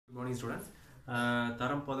Good morning students.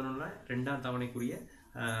 தரம் 11 ரெண்டாம் தவணைக்குரிய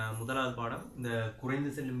முதலாவது பாடம் இந்த குறைந்து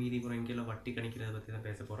செல்லும் மீதி முறையின் கீழ வட்டி கணிக்கிறத பத்தி தான்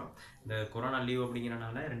பேச போறோம். இந்த கொரோனா லீவ்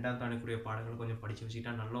அப்படிங்கறனால ரெண்டாம் தவணைக்குரிய பாடங்களை கொஞ்சம் படிச்சு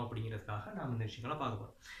வச்சிட்டா நல்லம் அப்படிங்கிறதுக்காக நாம இந்த விஷயங்களை பார்க்க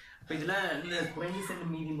போறோம். அப்ப இதுல இந்த குறைந்து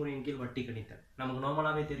செல்லும் மீதி முறையின் கீழ் வட்டி கணித்தல் நமக்கு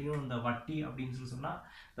நார்மலாவே தெரியும். இந்த வட்டி அப்படின்னு சொன்னா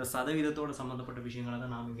இந்த சதவீதத்தோட சம்பந்தப்பட்ட விஷயங்களை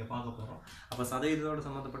தான் நாம இங்க பார்க்க போறோம். அப்ப சதவீதத்தோட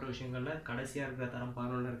சம்பந்தப்பட்ட விஷயங்கள்ல கடைசியா இருக்கிற தரம்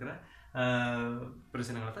 11ல இருக்கிற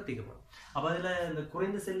பிரச்சனைகளை தான் தீர்க்க போறோம். அப்ப அதுல இந்த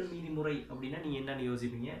குறைந்து செல்லும் மீதி முறை அப்படின்னா நீங்க என்னன்னு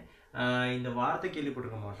யோசிப்பீங்க. இந்த வார்த்தை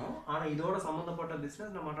கேள்விப்பட்டிருக்க மாட்டோம். ஆனா இதோட சம்பந்தப்பட்ட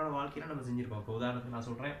பிசினஸ் நம்மளோட வாழ்க்கையில நம்ம செஞ்சிருப்போம். இப்போ உதாரணத்துக்கு நான்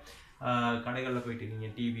சொல்றேன், கடைகளில் போயிட்டு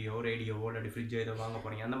நீங்கள் டிவியோ ரேடியோவோ இல்லாட்டி ஃப்ரிட்ஜோ இதை வாங்க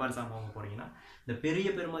போறீங்க, அந்த மாதிரி சாமான் வாங்க போறீங்கன்னா இந்த பெரிய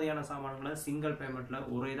பெருமதியான சாமான்களை சிங்கிள் பேமெண்ட்ல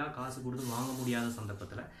ஒரே தான் காசு கொடுத்து வாங்க முடியாத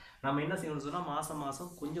சந்தர்ப்பத்தில் நம்ம என்ன செய்யணும்னு சொன்னால் மாதம் மாதம்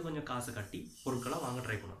கொஞ்சம் கொஞ்சம் காசு கட்டி பொருட்களை வாங்க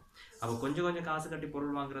ட்ரை பண்ணணும். அப்போ கொஞ்சம் கொஞ்சம் காசு கட்டி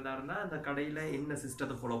பொருள் வாங்குறதா இருந்தால் அந்த கடையில் என்ன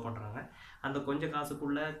சிஸ்டத்தை ஃபாலோ பண்ணுறாங்க, அந்த கொஞ்சம்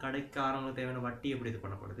காசுக்குள்ளே கடைக்காரங்களுக்கு தேவையான வட்டி எப்படி இது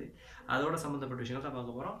பண்ணப்படுது, அதோட சம்மந்தப்பட்ட விஷயங்கள் தான்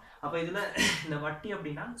பார்க்க போகிறோம். அப்போ இதில் இந்த வட்டி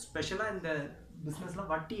அப்படின்னா ஸ்பெஷலாக இந்த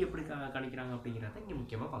பிஸ்னஸில் வட்டி எப்படி கணிக்கிறாங்க அப்படிங்கிறத இங்கே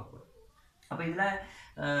முக்கியமாக பார்க்க போகிறோம். அப்போ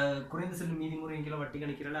இதில் குறைந்து செல்லும் மீதி முறையின் கீழே வட்டி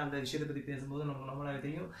கணிக்கிறல அந்த விஷயத்தை பற்றி பேசும்போது நமக்கு நம்மளாவே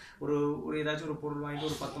தெரியும். ஒரு ஏதாச்சும் ஒரு பொருள் வாங்கிட்டு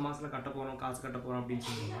ஒரு 10 மாதத்தில் கட்ட போகிறோம், காசு கட்ட போகிறோம் அப்படின்னு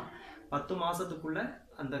சொன்னோம்னா 10 மாதத்துக்குள்ளே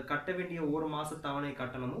அந்த கட்ட வேண்டிய ஒரு மாத தவணை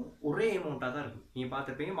கட்டணமும் ஒரே அமௌண்ட்டாக தான் இருக்கும். நீங்கள்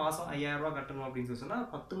பார்த்துருப்பீங்க, மாதம் 5000 ரூபா கட்டணும் அப்படின்னு சொன்னால்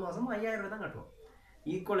 10 மாதமும் 5000 ரூபா தான் கட்டுவோம்.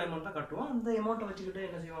 ஈக்குவல் அமௌண்ட் தான் கட்டுவோம். அந்த அமௌண்ட்டை வச்சுக்கிட்டு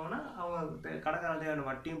என்ன செய்வாங்கன்னா அவங்க கடைக்காரன் தேவையான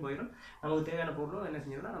வட்டியும் போயிடும், நமக்கு தேவையான பொருளும் என்ன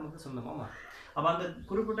செஞ்சோம்னா நமக்கு சொந்தமாக மாறும். அப்போ அந்த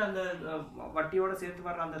குறிப்பிட்ட அந்த வட்டியோட சேர்த்து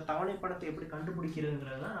வர்ற அந்த தவணை பணத்தை எப்படி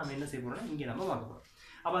கண்டுபிடிக்கிறதுங்கிறது தான் நம்ம என்ன செய்ய போகிறோம்னா இங்கே நம்ம பார்க்க போகிறோம்.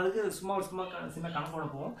 அப்போ அதுக்கு சும்மா சின்ன கணக்கோட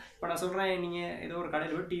போவோம். இப்போ நான் சொல்கிறேன், நீங்கள் ஏதோ ஒரு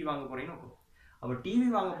கடையில் போய் டிவி வாங்க போகிறீங்கன்னு. அப்போ டிவி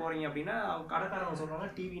வாங்க போகிறீங்க அப்படின்னா அவங்க கடைக்காரங்க சொல்கிறாங்க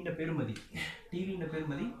டிவியின்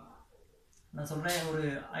பெருமதி நான் சொல்கிறேன் ஒரு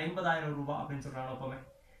 50,000 ரூபா அப்படின்னு சொல்கிறாங்க. எப்போவுமே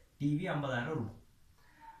டிவி 50,000 ரூபா.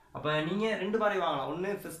 அப்போ நீங்கள் ரெண்டு மாதிரி வாங்கலாம். ஒன்று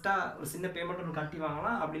ஃபஸ்ட்டாக ஒரு சின்ன பேமெண்ட் ஒன்று கட்டி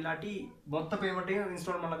வாங்கலாம், அப்படி இல்லாட்டி மொத்த பேமெண்ட்டையும்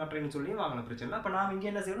இன்ஸ்டால்மெண்ட்டில் கட்டுறேன்னு சொல்லி வாங்கலாம், பிரச்சனை இல்லை. அப்போ நாம் இங்கே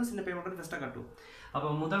என்ன செய்யணும், சின்ன பேமெண்ட் ஃபஸ்ட்டாக கட்டுவோம். அப்போ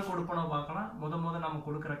முதல் கொடுப்பனை பார்க்கலாம். முதல் நம்ம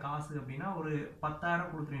கொடுக்குற காசு அப்படின்னா ஒரு 10,000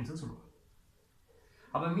 கொடுக்குறேன்னு சொல்லுவோம்.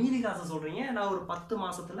 அப்போ மீதி காசை சொல்கிறீங்க, நான் ஒரு 10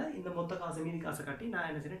 மாதத்தில் இந்த மொத்த காசு மீதி காசை கட்டி நான்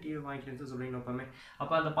என்ன செய்யறேன் டிவி வாங்கிக்கிறேன்னு சொல்கிறீங்க எப்பவுமே.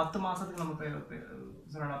 அப்போ அந்த 10 மாதத்துக்கு நம்ம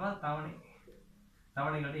சொல்லணும்னா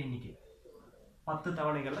தவணைகளோட எண்ணிக்கை 10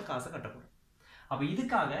 தவணைகளில் காசை கட்டப்படும். அப்போ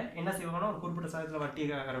இதுக்காக என்ன செய்வாங்கன்னா ஒரு குறிப்பிட்ட சமயத்தில் வட்டி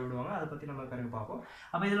கரை விடுவாங்க. அதை பற்றி நம்ம கரைக்கு பார்ப்போம்.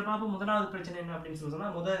 அப்போ இதில் பார்ப்போம், முதலாவது பிரச்சனை என்ன அப்படின்னு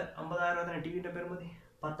சொன்னால் 50,000 தானே டிவிட்ட பெருமதி,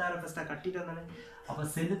 10,000 ஃபஸ்ட்டாக கட்டிட்டு வந்தானே. அப்போ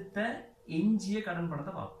செலுத்த எஞ்சிய கடன்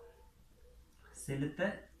பணத்தை பார்ப்போம். செலுத்த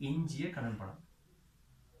எஞ்சிய கடன் பணம்.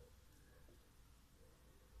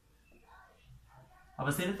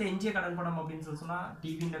 அப்போ செலுத்த எஞ்சிய கடன் பணம் அப்படின்னு சொன்னால்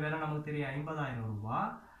டிவின்ற வேலை நமக்கு தெரியும் 50,000 ரூபா.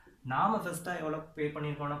 நாம் ஃபஸ்ட்டாக எவ்வளோ பே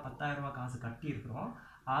பண்ணியிருக்கோம்னா 10,000 ரூபா காசு கட்டி இருக்கிறோம்.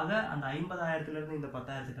 ஆக அந்த 50,000 இந்த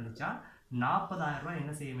 10,000 கழிச்சா 40,000 ரூபாய்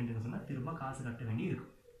என்ன செய்ய வேண்டியதுன்னு சொன்னால் திரும்ப காசு கட்ட வேண்டி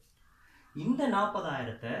இருக்கும். இந்த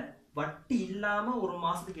 40,000 வட்டி இல்லாமல் ஒரு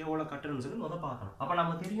மாதத்துக்கு எவ்வளோ கட்டணும்னு சொல்லி முதல் பார்க்கணும். அப்போ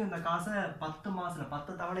நம்ம தெரியும் இந்த காசை 10 மாதத்தில்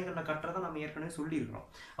 10 தவணைகளில் கட்டுறதை நம்ம ஏற்கனவே சொல்லியிருக்கிறோம்.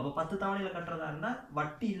 அப்போ 10 தவணையில் கட்டுறதா இருந்தால்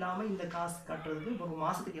வட்டி இல்லாமல் இந்த காசு கட்டுறதுக்கு ஒரு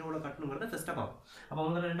மாதத்துக்கு எவ்வளோ கட்டணுங்கிறத ஃபஸ்ட்டாக பார்ப்போம். அப்போ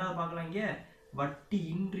முதல்ல ரெண்டாவது பார்க்கலாம், இங்கே வட்டி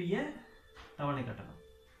இன்றிய தவணை கட்டணம்.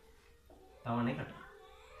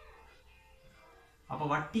 அப்போ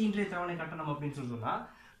வட்டி இன்றைய தவணை கட்டணம் அப்படின்னு சொன்னால்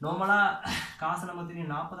நார்மலாக காசு நம்ம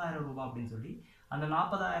தெரியும் 40,000 ரூபாய் அப்படின்னு சொல்லி அந்த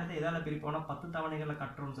 40,000 எதால் பிரிப்போம்னா 10 தவணைகளில்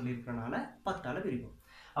கட்டுறோம்னு சொல்லியிருக்கனால 10ஆல் பிரிப்போம்.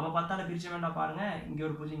 அப்போ 10ஆல் பிரிச்ச வேண்டாம் பாருங்கள், இங்கே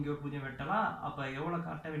ஒரு பூஜ்ஜியம் வெட்டலாம். அப்போ எவ்வளோ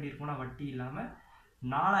கட்ட வேண்டியிருக்கும்னா வட்டி இல்லாமல்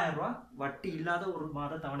 4,000 ரூபா வட்டி இல்லாத ஒரு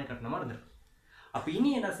மாத தவணை கட்டணமாக இருந்திருக்கு. அப்போ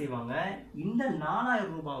இனி என்ன செய்வாங்க, இந்த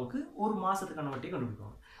 4,000 ரூபாவுக்கு ஒரு மாதத்துக்கான வட்டியை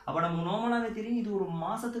கண்டுபிடிப்பாங்க. அப்போ நம்ம நார்மலாகவே தெரியும் இது ஒரு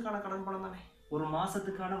மாதத்துக்கான கடன் பணம் தானே, ஒரு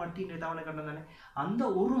மாதத்துக்கான வட்டி தவணை கட்டணம் தானே. அந்த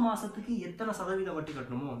ஒரு மாதத்துக்கு எத்தனை சதவீத வட்டி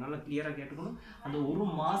கட்டணுமோ நல்லா கிளியராக கேட்டுக்கணும். அந்த ஒரு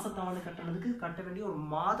மாத தவணை கட்டணத்துக்கு கட்ட வேண்டிய ஒரு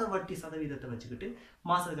மாத வட்டி சதவீதத்தை வச்சுக்கிட்டு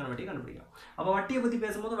மாதத்துக்கான வட்டியை கண்டுபிடிக்கலாம். அப்போ வட்டியை பற்றி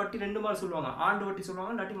பேசும்போது வட்டி ரெண்டு மாதிரி சொல்லுவாங்க, ஆண்டு வட்டி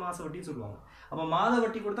சொல்லுவாங்க, இல்லாட்டி மாத வட்டி சொல்லுவாங்க. அப்போ மாத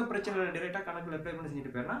வட்டி கொடுத்தா பிரச்சனை இல்லை, டேரெக்டாக கணக்கில் அப்ளை பண்ணி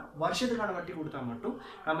செஞ்சுட்டு போயிடனா. வருஷத்துக்கான வட்டி கொடுத்தா மட்டும்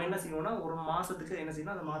நம்ம என்ன செய்யணும்னா ஒரு மாதத்துக்கு என்ன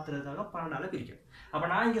செய்யணும், அதை மாற்றுறதுக்காக 12ஆல் பிரிக்கும். அப்போ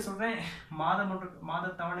நான் இங்கே சொல்கிறேன்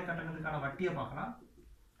மாத தவணை கட்டணத்துக்கான வட்டியை பார்க்கலாம்.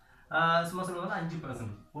 சும்மா சொல்லுவாங்க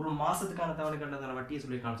 5%. ஒரு மாதத்துக்கான தவணை கட்டணத்தான வட்டியை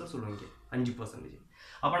சொல்லியிருக்கான்னு சொல்லுவாங்க 5%.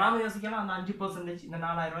 அப்போ நாம் யோசிக்கலாம் அந்த 5% இந்த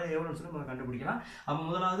 4,000 ரூபாய் எவ்வளோன்னு சொல்லி நம்ம கண்டுபிடிக்கலாம். அப்போ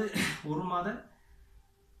முதலாவது ஒரு மாத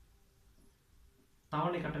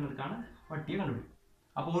தவணை கட்டணத்துக்கான வட்டியை கண்டுபிடிக்கும்.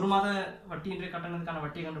 அப்போ ஒரு மாத வட்டி இன்றைய கட்டணத்துக்கான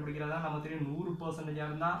வட்டியை கண்டுபிடிக்கிறதா நம்ம தெரியும் 100%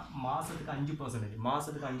 இருந்தால் மாதத்துக்கு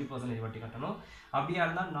 5% வட்டி கட்டணும். அப்படியா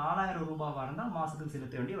இருந்தால் 4,000 ரூபாவாக இருந்தால் மாதத்துக்கு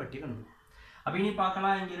செலுத்த வேண்டிய வட்டியை கண்டுபிடிக்கும். அப்போ இனி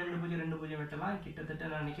பார்க்கலாம், இங்கே 2 வெட்டலாம். கிட்டத்தட்ட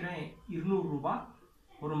நான் நினைக்கிறேன் 200 ரூபாய்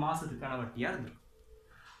ஒரு மாதத்துக்கான வட்டியாக இருந்திருக்கும்.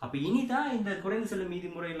 அப்போ இனிதான் இந்த குறைந்த செல்லும் மீதி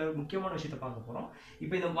முறையில் முக்கியமான விஷயத்த பார்க்க போகிறோம்.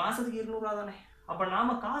 இப்போ இந்த மாதத்துக்கு 200 தானே, அப்போ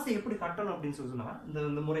நாம் காசை எப்படி கட்டணும் அப்படின்னு சொன்னால்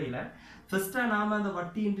இந்த முறையில் ஃபஸ்ட்டாக நாம் அந்த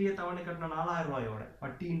வட்டியின்றிய தவணை கட்டின 4000 ரூபாயோட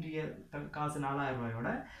வட்டியின்றிய காசு 4000 ரூபாயோட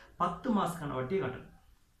 10 மாதத்துக்கான வட்டியை கட்டணும்.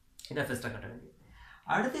 இதை ஃபஸ்ட்டாக கட்ட வேண்டியது.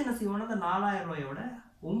 அடுத்து என்ன செய்வோம்னா அந்த 4000 ரூபாயோட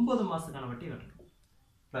 9 மாதத்துக்கான வட்டியை கட்டணும்.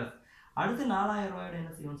 ப்ளஸ் அடுத்து 4000 ரூபாயோட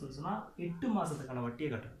என்ன செய்வோம்னு சொன்னால் 8 மாதத்துக்கான வட்டியை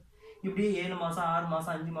கட்டணும். இப்படியே 7 மாதம் 6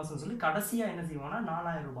 மாதம் 5 மாதம்னு சொல்லி கடைசியாக என்ன செய்வோம்னா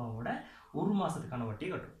 4000 ரூபாயோட 1 மாதத்துக்கான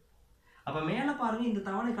வட்டியை கட்டணும். அப்போ மேலே பாருங்கள், இந்த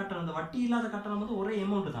தவணை கட்டணம், இந்த வட்டி இல்லாத கட்டணம் வந்து ஒரே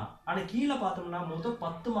அமௌண்ட்டு தான். ஆனால் கீழே பார்த்தோம்னா முதல்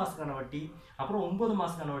 10 மாதத்துக்கான வட்டி, அப்புறம் 9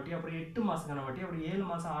 மாதத்துக்கான வட்டி, அப்புறம் 8 மாதத்துக்கான வட்டி, அப்புறம் 7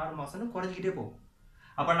 மாதம் 6 மாதம்னு குறைஞ்சிக்கிட்டே போகும்.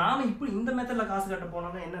 அப்போ நாம் இப்படி இந்த மெத்தடில் காசு கட்ட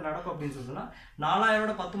போனோம்னா என்ன நடக்கும் அப்படின்னு சொன்னால்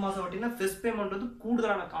 4000 10 மாதம் வட்டினா ஃபர்ஸ்ட் பேமெண்ட் வந்து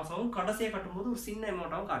கூடுதலான காசாகவும் கடைசியாக கட்டும்போது ஒரு சின்ன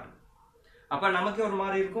அமௌண்ட்டாகவும் காட்டும். அப்போ நமக்கே ஒரு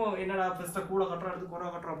மாதிரி இருக்கும், என்னடா ஃபஸ்ட்டாக கூட கட்டுறோம் அடுத்து குறை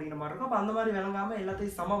கட்டுறோம் அப்படிங்கிற மாதிரி இருக்கும். அப்போ அந்த மாதிரி விளங்காமல்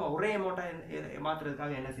எல்லாத்தையும் சமமாக ஒரே அமௌண்ட்டாக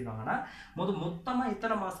மாற்றுறதுக்காக என்ன செய்வாங்கன்னா மொத்தமாக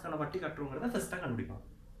இத்தனை மாதத்துக்கான வட்டி கட்டுறோங்கிறத ஃபஸ்ட்டாக கண்டுபிடிப்பாங்க.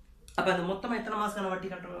 அப்போ அந்த மொத்தமாக எத்தனை மாதத்துக்கான வட்டி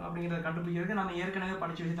கட்டுறோம் அப்படிங்கிறத கண்டுபிடிக்கிறதுக்கு நம்ம ஏற்கனவே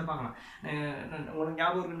படித்த விஷயத்தை பார்க்கலாம். உங்களுக்கு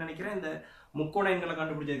ஞாபகம் இருக்குன்னு நினைக்கிறேன், இந்த முக்கோணங்களை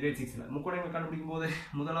கண்டுபிடிச்ச கிரேட் 6ல் முக்கோணங்கள் கண்டுபிடிக்கும் போது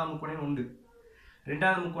முதலாவது முக்கோணம் 1,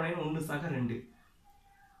 ரெண்டாவது முக்கோணம் 1/2,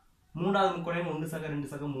 மூணாவது முக்கோணம்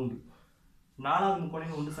 1/2/3, நாலாவது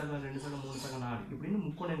முக்கோணம் 1/2/2/3/4 இப்படின்னு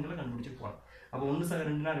முக்கோணங்களை கண்டுபிடிச்சு போகலாம். அப்போ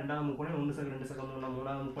 1/2 ரெண்டாவது முக்கோணம், 1/2/3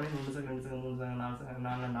 மூணாவது முக்கோணம்,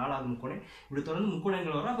 1/2/3 நாலாவது முக்கோணம், இப்படி தொடர்ந்து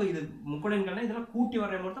முக்கோணங்கள் வரும். அப்போ இது முக்கோணங்கள்னா இதெல்லாம் கூட்டி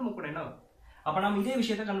வர மட்டும் முக்கோணம் வரும். அப்போ நம்ம இதே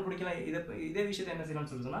விஷயத்தை கண்டுபிடிக்கலாம். இதே விஷயத்தை என்ன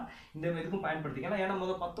செய்யலாம்னு சொன்னால் இந்த இதுக்கும் பயன்படுத்திக்கலாம். ஏன்னா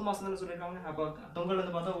முதல் 10 மாதம் தானே சொல்லியிருக்காங்க. அப்போ தொங்கல்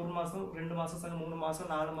வந்து பார்த்தா 1 மாதம் 2 மாதம் 3 மாதம்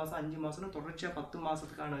 4 மாதம் 5 மாதம்னு தொடர்ச்சியாக 10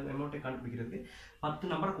 மாதத்துக்கான அமௌண்ட்டை கண்டுபிடிக்கிறதுக்கு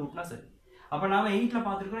 10 நம்பரை கூட்டினா சரி. அப்போ நாம் 8ல்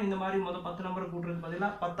பார்த்துருக்கோம், இந்த மாதிரி முதல் 10 நம்பரை கூட்டுறதுக்கு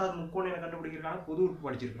பதிலாக 10வது முக்கோணம் கண்டுபிடிக்கிறதுக்கான பொது உறுப்பு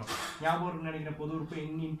படிச்சிருக்கோம். ஞாபகம் இருக்குன்னு நினைக்கிற பொது உறுப்பு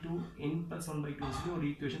n/n+1/2 சொல்லி ஒரு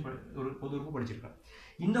ஈக்குவேஷன் ஒரு பொது உறுப்பு படிச்சிருக்கோம்.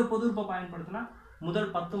 இந்த பொது உறுப்பை பயன்படுத்தினா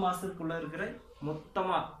முதல் 10 மாதத்துக்குள்ளே இருக்கிற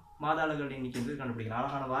மொத்தமாக மாத அளவுகள் எண்ணிக்கை கண்டுபிடிக்கலாம்.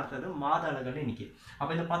 அழகான வார்த்தை அது, மாத அளவுகள் எண்ணிக்கை.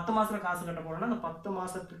 அப்போ இந்த 10 மாதத்தில் காசு கட்ட போனோம்னா அந்த 10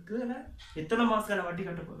 மாதத்துக்கு எத்தனை மாதத்துக்கான வட்டி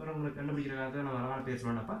கட்ட போகிறவங்களுக்கு கண்டுபிடிக்கிறதுக்காக நம்ம அழகான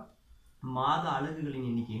பேசுகிறோம்னாப்பா மாத அலகுகளின்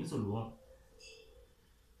எண்ணிக்கைன்னு சொல்லுவோம்.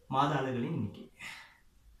 மாத அலகுகளின் எண்ணிக்கை.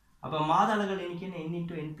 அப்போ மாத அலகுகள் எண்ணிக்கைன்னு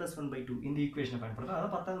n/n+1/2 இந்த ஈக்குவேஷனை பயன்படுத்தும்.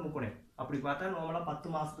 அதாவது 10வது முக்கோணம். அப்படி பார்த்தா நார்மலாக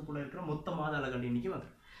 10 மாதத்துக்குள்ளே இருக்கிற மொத்த மாத அலகுகள் எண்ணிக்கை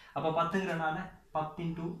வந்துடும். அப்போ 10ங்கிறனால 10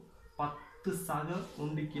 × 10 சக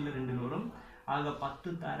 1 கீழே 2 வரும். ஆக 10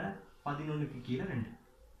 தர 11க்கு கீழே 2.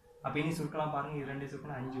 அப்போ இனி சுருக்கலாம் பாருங்கள், இது 2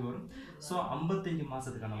 சுருக்கலாம் 5 வரும். ஸோ 55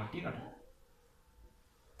 மாதத்துக்கான வட்டியை கட்டணும்.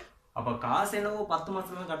 அப்போ காசு என்னவோ 10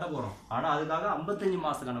 மாதத்துல தான் கட்ட போகிறோம், ஆனால் அதுக்காக 55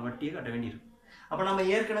 மாதத்துக்கான வட்டியை கட்ட வேண்டியிருக்கும். அப்போ நம்ம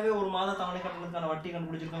ஏற்கனவே ஒரு மாத தவணை கட்டணத்துக்கான வட்டி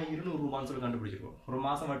கண்டுபிடிச்சிருக்கோம் 200 ரூபான்னு சொல்லி கண்டுபிடிச்சிருக்கோம். ஒரு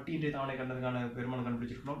மாதம் வட்டி தவணை கட்டணத்துக்கான பெருமானம்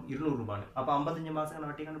கண்டுபிடிச்சிருக்கோம் 200 ரூபான்னு. அப்போ 55 மாதத்துக்கான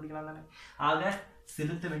வட்டி கண்டுபிடிக்கலாம் தானே. ஆக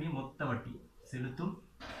செலுத்த வேண்டிய மொத்த வட்டி, செலுத்தும்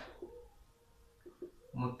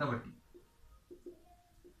மொத்த வட்டி.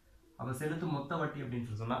 அப்போ செலுத்தும் மொத்த வட்டி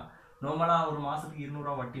அப்படின்னு சொன்னால் நார்மலாக ஒரு மாதத்துக்கு 200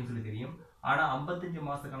 ரூபா வட்டின்னு சொல்லி தெரியும். ஆனால் 55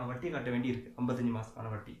 மாதத்துக்கான வட்டியை கட்ட வேண்டி இருக்குது. 55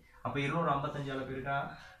 மாதத்துக்கான வட்டி. அப்போ 255 பேருக்கா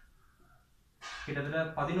கிட்டத்தட்ட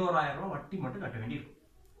 11000 ரூபா வட்டி மட்டும் கட்ட வேண்டியிருக்கும்.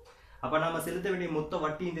 அப்போ நம்ம செலுத்த வேண்டிய மொத்த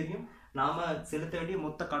வட்டியும் தெரியும், நாம் செலுத்த வேண்டிய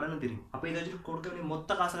மொத்த கடனும் தெரியும். அப்போ இதை வச்சுட்டு கொடுக்க வேண்டிய மொத்த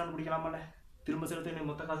காசை கண்டுபிடிக்கலாமால, திரும்ப செலுத்த வேண்டிய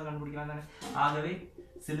மொத்த காசை கண்டுபிடிக்கலாம் தானே. ஆகவே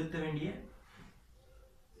செலுத்த வேண்டிய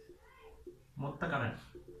மொத்த கடன்.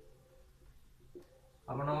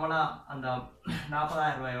 அப்போ நம்மளா அந்த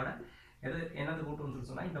 40000 ரூபாயோட என்னது கூட்டுன்னு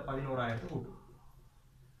சொன்னால் இந்த 11000 கூட்டும்.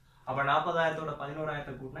 அப்போ 40000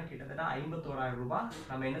 11000 கூட்டினா கிட்டத்தட்ட 51000 ரூபாய்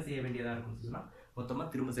நம்ம என்ன செய்ய வேண்டியதாக இருக்கும்னு சொன்னால் மொத்தமாக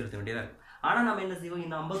திரும்ப செலுத்த வேண்டியதாக இருக்கும். ஆனால் நம்ம என்ன செய்வோம்,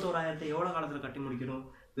 இந்த 51000 எவ்வளோ காலத்தில் கட்டி முடிக்கணும்,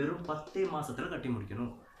 வெறும் 10 மாதத்தில் கட்டி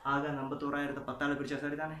முடிக்கணும். ஆக 51000 10ஆல் பிரிச்சா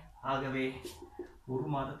சரி தானே. ஆகவே 1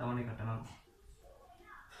 மாத தவணை கட்டணம்,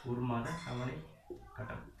 1 மாத தவணை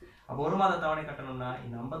கட்டணம். அப்போ 1 மாத தவணை கட்டணும்னா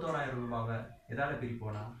இந்த 51000 ரூபாவை எதால்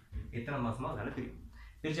பிரிப்போனா எத்தனை மாதமோ அதால் பிரிப்போம்.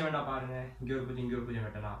 பிரிச்ச வேண்டாம் பாருங்கள், இங்கே ஒரு பூஜ்ஜியம்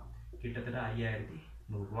கட்டலாம், கிட்டத்தட்ட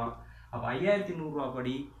 5100 ரூபா. அப்போ 5100 ரூபா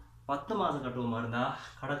படி 10 மாதம் கட்டுவோமா இருந்தால்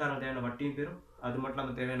கடைக்காரன் தேவையான வட்டியும் பெறும், அது மட்டும்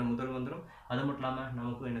இல்லாமல் தேவையான முதல் வந்துடும், அது மட்டும் இல்லாமல்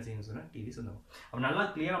நமக்கும் என்ன செய்யணும்னு சொன்னால் டிவி சொந்தம். அப்போ நல்லா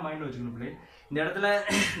கிளியராக மைண்டில் வச்சுக்கணும் பிள்ளை. இந்த இடத்துல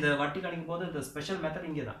இந்த வட்டி கணிக்கும் போது இந்த ஸ்பெஷல் மெத்தட்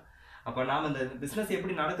இங்கே தான். அப்போ நாம் இந்த பிஸ்னஸ்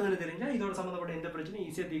எப்படி நடக்குதுன்னு தெரிஞ்சால் இதோட சம்மந்தப்பட்ட எந்த பிரச்சனையும்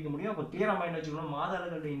ஈஸியாக தீர்க்க முடியும். அப்போ கிளியராக மைண்ட் வச்சுக்கணும். மாத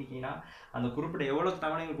அளவுகள் எண்ணிக்கைனா அந்த குறிப்பிட்ட எவ்வளோ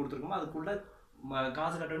தவணைகள் கொடுத்துருக்கோமோ அதுக்குள்ளே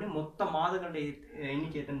காசு கட்ட வேண்டிய மொத்த மாதங்களுடைய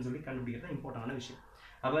எண்ணிக்கை எத்தனை சொல்லி கண்டுபிடிக்கிறது இம்பார்ட்டண்டான விஷயம்.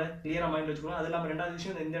 அப்போ கிளியராக மைண்ட் வச்சுக்கணும். அது இல்லாமல் ரெண்டாவது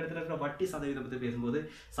விஷயம், இந்த இடத்துல இருக்கிற வட்டி சதவீதம் பற்றி பேசும்போது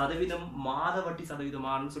சதவீதம் மாத வட்டி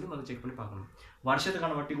சதவீதமானு சொல்லி அதை செக் பண்ணி பார்க்கணும்.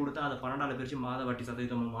 வருஷத்துக்கான வட்டி கொடுத்தா அதை 12ஆல் பிரித்து மாத வட்டி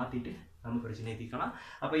சதவீதமாக மாற்றிட்டு நம்ம பிரச்சனையை தீர்க்கலாம்.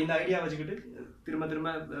 அப்போ இந்த ஐடியா வச்சுக்கிட்டு திரும்ப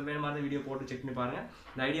வேணுமான வீடியோ போட்டு செக் பண்ணி பாருங்கள்.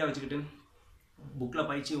 இந்த ஐடியா வச்சுக்கிட்டு புக்கில்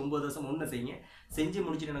பயிற்சி 9 வருஷம் ஒன்று செய்யுங்க, செஞ்சு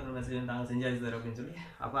முடிச்சுட்டு எனக்கு மெசேஜ் நாங்கள் செஞ்சாச்சு சார் அப்படின்னு சொல்லி,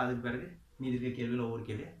 அப்போ அதுக்கு பிறகு மீதி இருக்க கேள்வியில் ஒவ்வொரு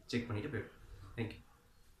கேள்வியை செக் பண்ணிவிட்டு போய்டும். தேங்க்யூ.